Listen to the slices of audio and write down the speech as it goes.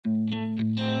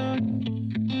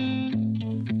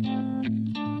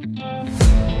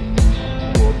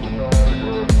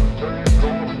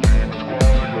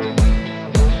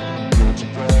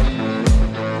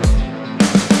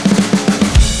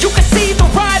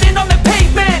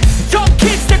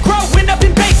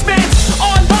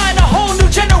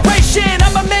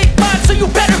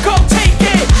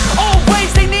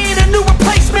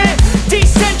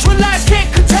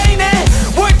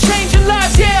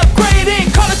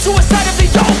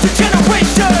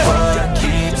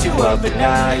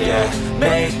night, yeah.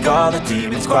 Make all the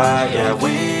demons quiet, yeah.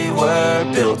 We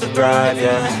were built to thrive,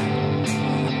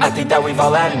 yeah. I think that we've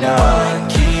all had enough. What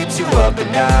keeps you up at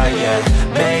night, yeah.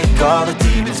 Make all the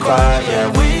demons quiet, yeah.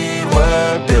 We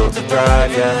were built to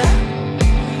thrive, yeah.